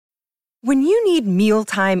When you need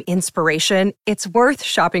mealtime inspiration, it's worth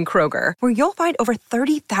shopping Kroger, where you'll find over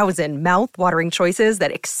 30,000 mouth-watering choices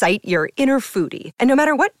that excite your inner foodie. And no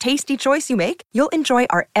matter what tasty choice you make, you'll enjoy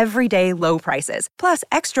our everyday low prices, plus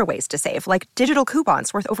extra ways to save, like digital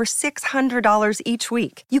coupons worth over $600 each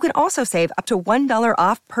week. You can also save up to $1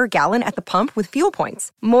 off per gallon at the pump with fuel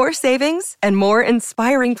points. More savings and more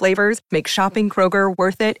inspiring flavors make shopping Kroger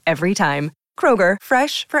worth it every time. Kroger,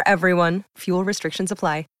 fresh for everyone. Fuel restrictions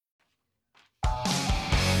apply.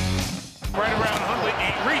 Right around Huntley, he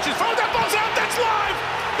reaches, oh, that ball's out, that's live!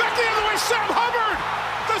 Back the other way, Sam Hubbard!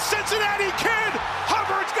 The Cincinnati Kid!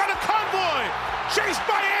 Hubbard's got a convoy! Chased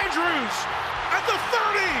by Andrews! At the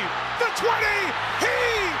 30, the 20, he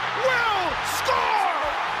will score!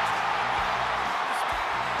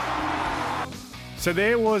 So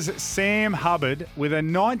there was Sam Hubbard with a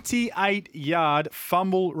 98-yard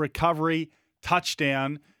fumble recovery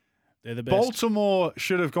touchdown. They're the best. Baltimore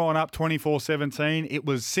should have gone up 24-17. It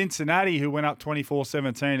was Cincinnati who went up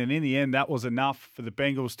 24-17, and in the end, that was enough for the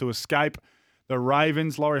Bengals to escape the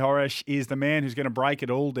Ravens. Laurie Horesh is the man who's going to break it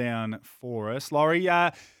all down for us. Laurie,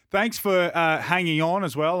 thanks for hanging on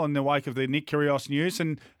as well in the wake of the Nick Kyrgios news,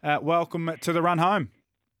 and welcome to the run home.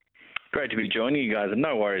 Great to be joining you guys, and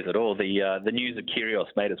no worries at all. The news of Kyrgios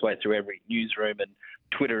made its way through every newsroom and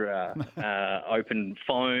Twitter, open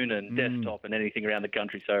phone and desktop and anything around the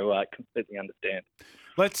country, so I completely understand.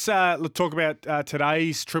 Let's talk about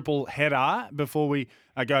today's triple header before we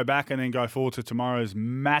go back and then go forward to tomorrow's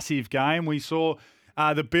massive game. We saw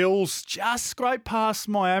the Bills just scrape past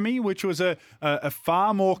Miami, which was a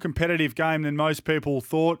far more competitive game than most people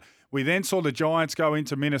thought. We then saw the Giants go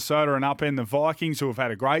into Minnesota and upend the Vikings, who have had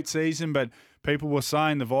a great season, but people were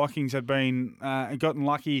saying the Vikings had been gotten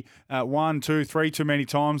lucky 1, 2, 3 too many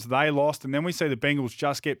times. They lost, and then we see the Bengals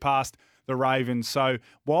just get past the Ravens. So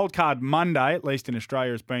Wildcard Monday, at least in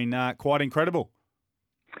Australia, has been quite incredible.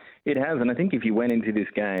 It has, and I think if you went into this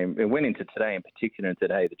game, it went into today in particular, and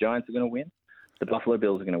today the Giants are going to win, the Buffalo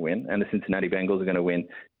Bills are going to win, and the Cincinnati Bengals are going to win,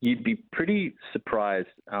 you'd be pretty surprised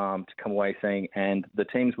to come away saying, and the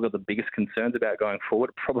teams we've got the biggest concerns about going forward,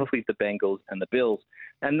 probably the Bengals and the Bills.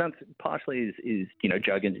 And that's partially is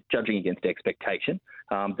judging against expectation.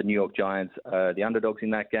 The New York Giants are the underdogs in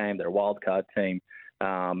that game. They're a wild card team.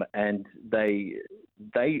 And they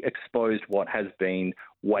exposed what has been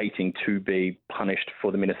waiting to be punished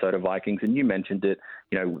for the Minnesota Vikings. And you mentioned it,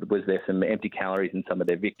 was there some empty calories in some of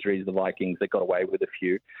their victories? The Vikings, they got away with a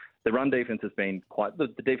few. The run defense has been the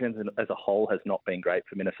defense as a whole has not been great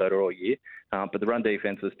for Minnesota all year, but the run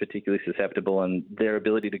defense was particularly susceptible, and their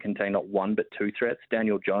ability to contain not one but two threats.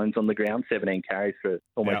 Daniel Jones on the ground, 17 carries for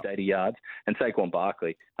almost 80 yards, and Saquon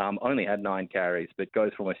Barkley only had 9 carries, but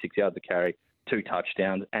goes for almost 6 yards a carry, 2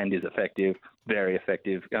 touchdowns, and is effective, very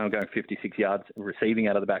effective, going 56 yards receiving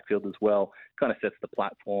out of the backfield as well. Kind of sets the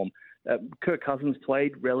platform. Kirk Cousins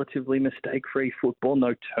played relatively mistake-free football,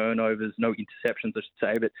 no turnovers, no interceptions, I should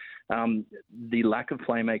say, but the lack of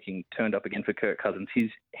playmaking turned up again for Kirk Cousins.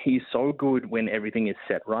 He's so good when everything is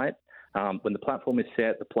set right. When the platform is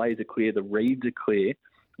set, the plays are clear, the reads are clear,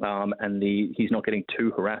 and he's not getting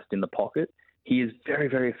too harassed in the pocket. He is very,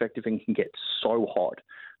 very effective and can get so hot.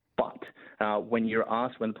 But when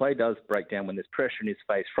the play does break down, when there's pressure in his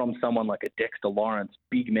face from someone like a Dexter Lawrence,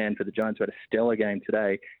 big man for the Giants who had a stellar game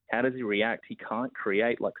today, how does he react? He can't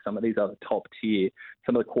create like some of these other top tier,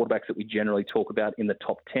 some of the quarterbacks that we generally talk about in the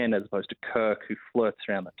top 10 as opposed to Kirk, who flirts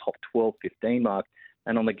around the top 12, 15 mark.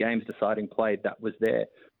 And on the game's deciding play, that was there.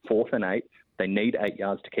 4th and 8. They need 8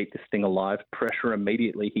 yards to keep this thing alive. Pressure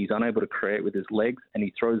immediately. He's unable to create with his legs, and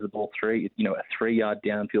he throws the ball a 3-yard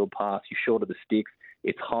downfield pass. He's short of the sticks.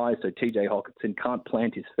 It's high, so TJ Hawkinson can't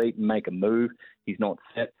plant his feet and make a move. He's not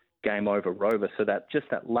set. Game over, Rover. So that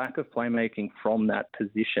lack of playmaking from that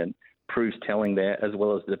position proves telling there, as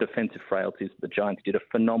well as the defensive frailties. The Giants did a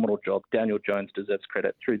phenomenal job. Daniel Jones deserves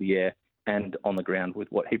credit through the air and on the ground with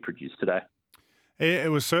what he produced today. It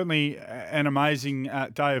was certainly an amazing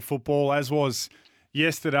day of football, as was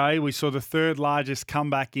yesterday. We saw the 3rd largest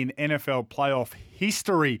comeback in NFL playoff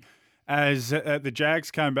history as the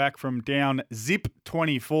Jags came back from down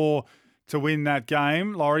 24 to win that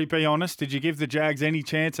game. Laurie, be honest, did you give the Jags any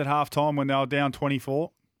chance at halftime when they were down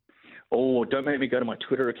 24? Oh, don't make me go to my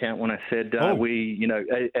Twitter account when I said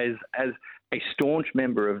as a staunch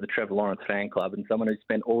member of the Trevor Lawrence fan club and someone who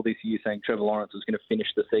spent all this year saying Trevor Lawrence was going to finish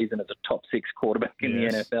the season as a top 6 quarterback in the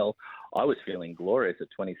NFL, I was feeling glorious at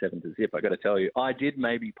 27-0. I got to tell you, I did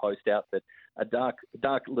maybe post out that a dark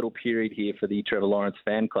little period here for the Trevor Lawrence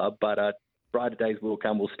fan club, but brighter days will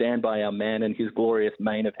come. We'll stand by our man and his glorious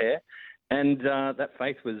mane of hair. And that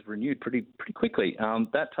faith was renewed pretty quickly.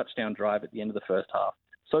 That touchdown drive at the end of the first half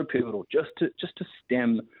so pivotal just to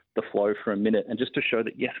stem the flow for a minute and just to show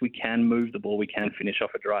that, yes, we can move the ball, we can finish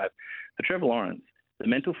off a drive. For Trevor Lawrence, the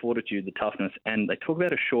mental fortitude, the toughness, and they talk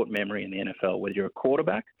about a short memory in the NFL, whether you're a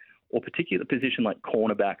quarterback or particularly a position like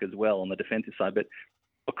cornerback as well on the defensive side. But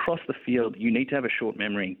across the field, you need to have a short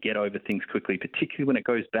memory and get over things quickly, particularly when it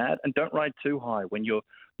goes bad. And don't ride too high when you're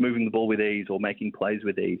moving the ball with ease or making plays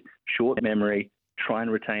with ease. Short memory, try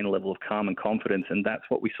and retain a level of calm and confidence. And that's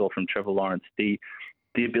what we saw from Trevor Lawrence.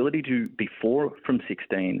 The ability to be 4 from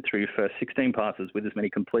 16 through your first 16 passes with as many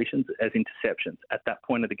completions as interceptions at that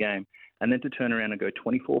point of the game, and then to turn around and go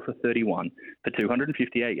 24 for 31 for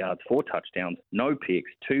 258 yards, 4 touchdowns, no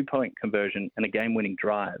picks, 2-point conversion, and a game-winning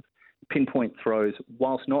drive. Pinpoint throws,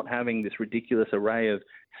 whilst not having this ridiculous array of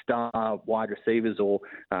star wide receivers or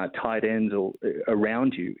tight ends or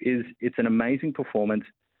around you, it's an amazing performance.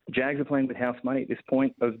 Jags are playing with house money at this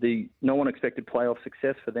point of the no one expected playoff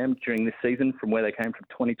success for them during this season from where they came from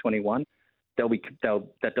 2021.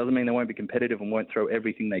 That doesn't mean they won't be competitive and won't throw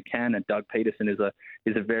everything they can. And Doug Peterson is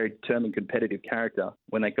a very determined, competitive character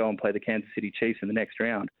when they go and play the Kansas City Chiefs in the next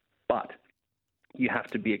round. But you have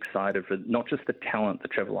to be excited for not just the talent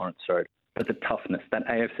that Trevor Lawrence showed, but the toughness. That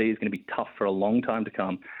AFC is going to be tough for a long time to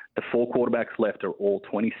come. The 4 quarterbacks left are all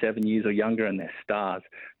 27 years or younger, and they're stars.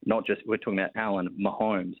 Not just, we're talking about Allen,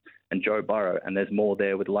 Mahomes, and Joe Burrow, and there's more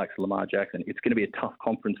there with the likes of Lamar Jackson. It's going to be a tough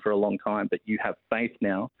conference for a long time, but you have faith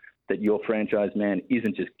now that your franchise man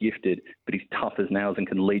isn't just gifted, but he's tough as nails and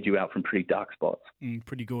can lead you out from pretty dark spots.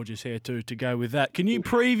 Pretty gorgeous hair too to go with that. Can you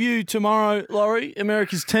preview tomorrow, Laurie,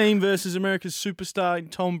 America's team versus America's superstar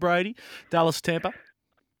Tom Brady, Dallas, Tampa?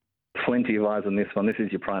 Plenty of eyes on this one. This is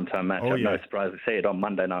your primetime matchup. Oh, yeah. No surprise to see it on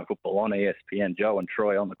Monday Night Football on ESPN. Joe and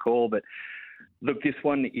Troy on the call. But look, this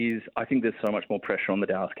one is, I think there's so much more pressure on the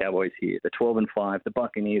Dallas Cowboys here. The 12-5, the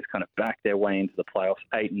Buccaneers kind of back their way into the playoffs,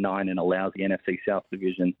 8-9 in a lousy NFC South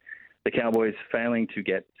division. The Cowboys failing to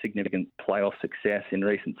get significant playoff success in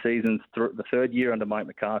recent seasons. The third year under Mike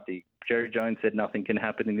McCarthy, Jerry Jones said nothing can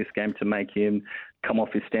happen in this game to make him come off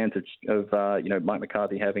his stance of Mike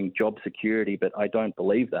McCarthy having job security, but I don't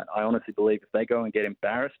believe that. I honestly believe if they go and get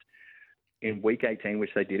embarrassed in Week 18, which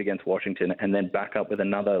they did against Washington, and then back up with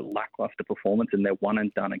another lackluster performance and they're one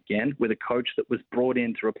and done again with a coach that was brought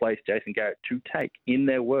in to replace Jason Garrett to take, in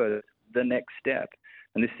their words, the next step.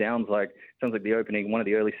 And this sounds like the opening, one of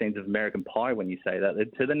the early scenes of American Pie when you say that,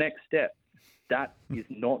 to the next step. That is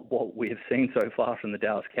not what we have seen so far from the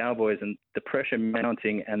Dallas Cowboys, and the pressure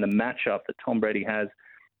mounting and the matchup that Tom Brady has,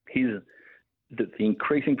 the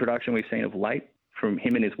increasing production we've seen of late from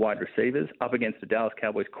him and his wide receivers up against the Dallas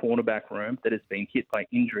Cowboys cornerback room that has been hit by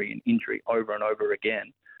injury and injury over and over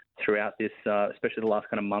again throughout this, especially the last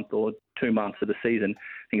kind of month or 2 months of the season.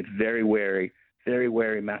 I think it's very wary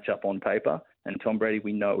matchup on paper. And Tom Brady,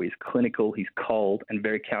 we know, is clinical, he's cold, and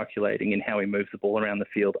very calculating in how he moves the ball around the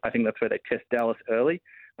field. I think that's where they test Dallas early,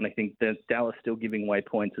 and I think that Dallas still giving away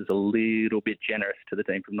points is a little bit generous to the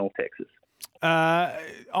team from North Texas. I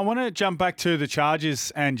want to jump back to the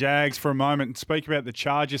Chargers and Jags for a moment and speak about the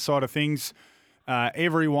Chargers side of things.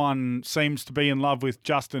 Everyone seems to be in love with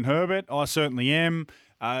Justin Herbert. I certainly am.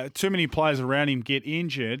 Too many players around him get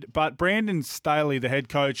injured. But Brandon Staley, the head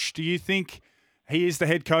coach, do you think he is the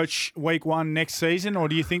head coach week 1 next season, or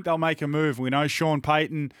do you think they'll make a move? We know Sean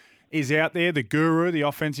Payton is out there, the guru, the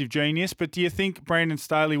offensive genius, but do you think Brandon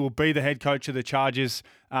Staley will be the head coach of the Chargers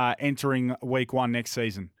entering week 1 next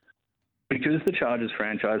season? Because the Chargers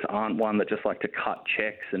franchise aren't one that just like to cut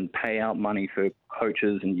checks and pay out money for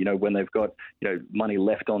coaches and, when they've got, money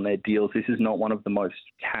left on their deals, this is not one of the most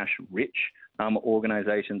cash-rich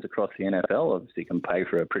organizations across the NFL. Obviously, can pay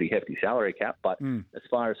for a pretty hefty salary cap, but as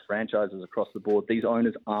far as franchises across the board, these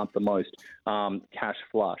owners aren't the most cash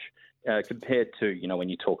flush compared to, when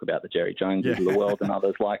you talk about the Jerry Joneses of the world and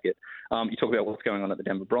others like it. You talk about what's going on at the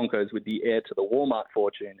Denver Broncos with the heir to the Walmart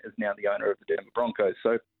fortune is now the owner of the Denver Broncos.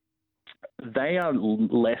 So they are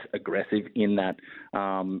less aggressive in that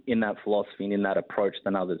philosophy and in that approach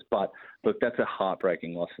than others. But look, that's a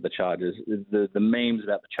heartbreaking loss for the Chargers. The memes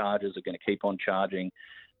about the Chargers are going to keep on charging.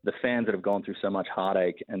 The fans that have gone through so much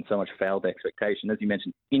heartache and so much failed expectation, as you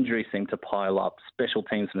mentioned, injuries seem to pile up. Special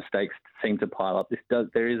teams mistakes seem to pile up.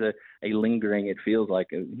 There is a lingering, it feels like,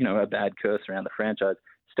 a bad curse around the franchise.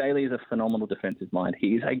 Staley is a phenomenal defensive mind.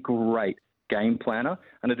 He is a great game planner,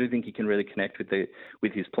 and I do think he can really connect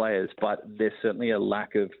with his players, but there's certainly a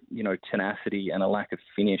lack of tenacity and a lack of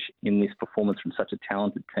finish in this performance from such a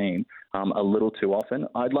talented team a little too often.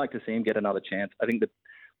 I'd like to see him get another chance. I think that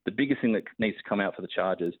the biggest thing that needs to come out for the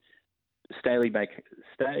Chargers, Staley may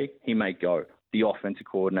stay, he may go. The offensive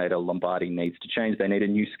coordinator, Lombardi, needs to change. They need a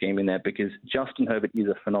new scheme in there because Justin Herbert is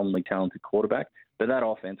a phenomenally talented quarterback, But that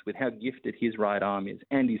offense, with how gifted his right arm is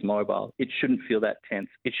and he's mobile, it shouldn't feel that tense.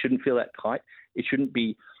 It shouldn't feel that tight. It shouldn't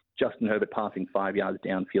be Justin Herbert passing 5 yards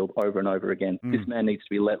downfield over and over again. This man needs to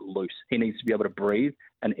be let loose. He needs to be able to breathe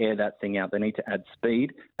and air that thing out. They need to add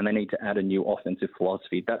speed, and they need to add a new offensive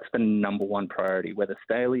philosophy. That's the number one priority. Whether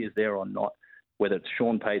Staley is there or not, whether it's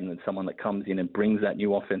Sean Payton and someone that comes in and brings that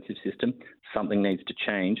new offensive system, something needs to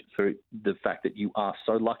change for the fact that you are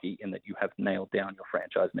so lucky in that you have nailed down your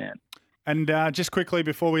franchise man. And just quickly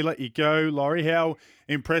before we let you go, Laurie, how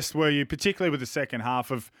impressed were you, particularly with the second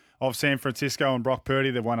half of San Francisco and Brock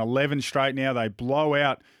Purdy? They've won 11 straight now. They blow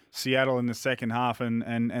out Seattle in the second half,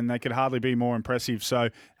 and they could hardly be more impressive. So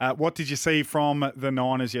what did you see from the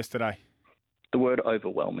Niners yesterday? The word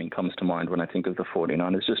overwhelming comes to mind when I think of the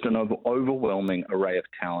 49ers. Just an overwhelming array of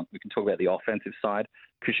talent. We can talk about the offensive side.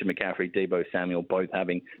 Christian McCaffrey, Deebo Samuel, both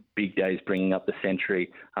having big days, bringing up the century,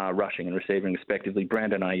 rushing and receiving respectively.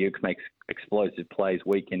 Brandon Ayuk makes explosive plays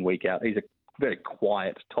week in, week out. He's a very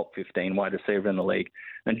quiet top 15 wide receiver in the league.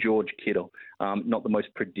 And George Kittle, not the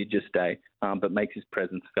most prodigious day, but makes his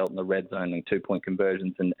presence felt in the red zone and 2-point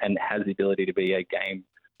conversions and has the ability to be a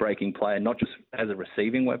game-breaking player, not just as a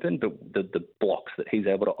receiving weapon, but the blocks that he's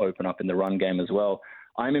able to open up in the run game as well.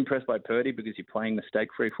 I'm impressed by Purdy because you're playing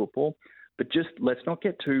mistake-free football. But just let's not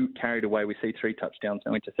get too carried away. We see 3 touchdowns,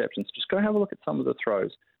 no interceptions. Just go have a look at some of the throws.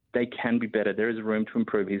 They can be better. There is room to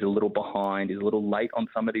improve. He's a little behind. He's a little late on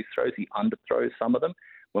some of these throws. He underthrows some of them.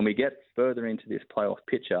 When we get further into this playoff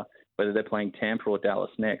picture, whether they're playing Tampa or Dallas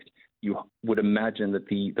next, you would imagine that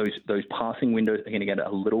those passing windows are going to get a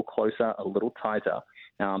little closer, a little tighter.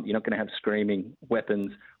 You're not going to have screaming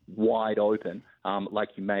weapons wide open like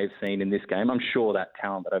you may have seen in this game. I'm sure that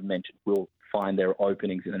talent that I've mentioned will find their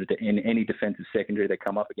openings in any defensive secondary they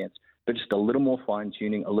come up against. But just a little more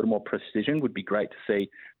fine-tuning, a little more precision would be great to see.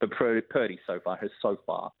 But Purdy has so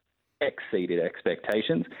far exceeded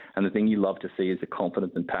expectations. And the thing you love to see is the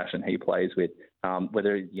confidence and passion he plays with.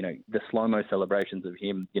 Whether, the slow-mo celebrations of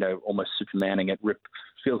him, almost Supermaning it,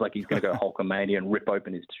 feels like he's going to go Hulkamania and rip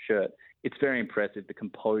open his shirt. It's very impressive, the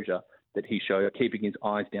composure that he showed, keeping his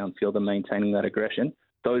eyes downfield and maintaining that aggression.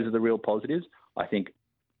 Those are the real positives. I think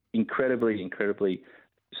incredibly,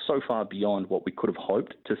 so far beyond what we could have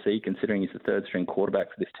hoped to see, considering he's the third-string quarterback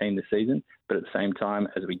for this team this season. But at the same time,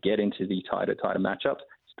 as we get into the tighter matchups,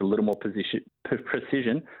 just a little more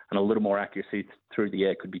precision and a little more accuracy through the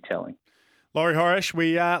air could be telling. Laurie Horesh,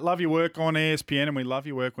 we love your work on ESPN, and we love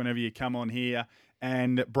your work whenever you come on here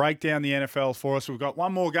and break down the NFL for us. We've got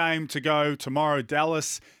one more game to go tomorrow,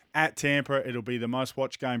 Dallas at Tampa. It'll be the most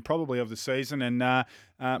watched game probably of the season, and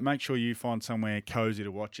make sure you find somewhere cozy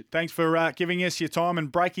to watch it. Thanks for giving us your time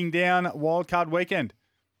and breaking down Wildcard Weekend.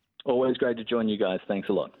 Always great to join you guys. Thanks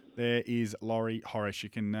a lot. There is Laurie Horesh. You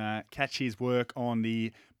can catch his work on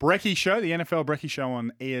the Brecky Show, the NFL Brecky Show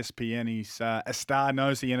on ESPN. He's a star,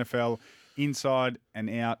 knows the NFL inside and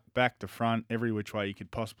out, back to front, every which way you could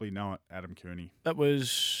possibly know it, Adam Cooney. That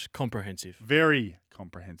was comprehensive. Very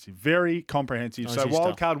comprehensive. Very comprehensive. So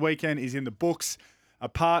Wildcard Weekend is in the books.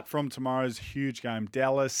 Apart from tomorrow's huge game,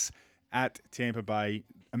 Dallas at Tampa Bay.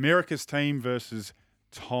 America's team versus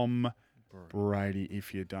Tom Brady,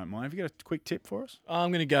 if you don't mind. Have you got a quick tip for us?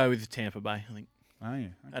 I'm going to go with Tampa Bay, I think. Oh, yeah.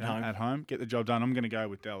 Okay. At home. At home. Get the job done. I'm going to go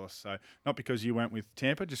with Dallas. So not because you went with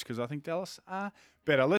Tampa, just because I think Dallas are better.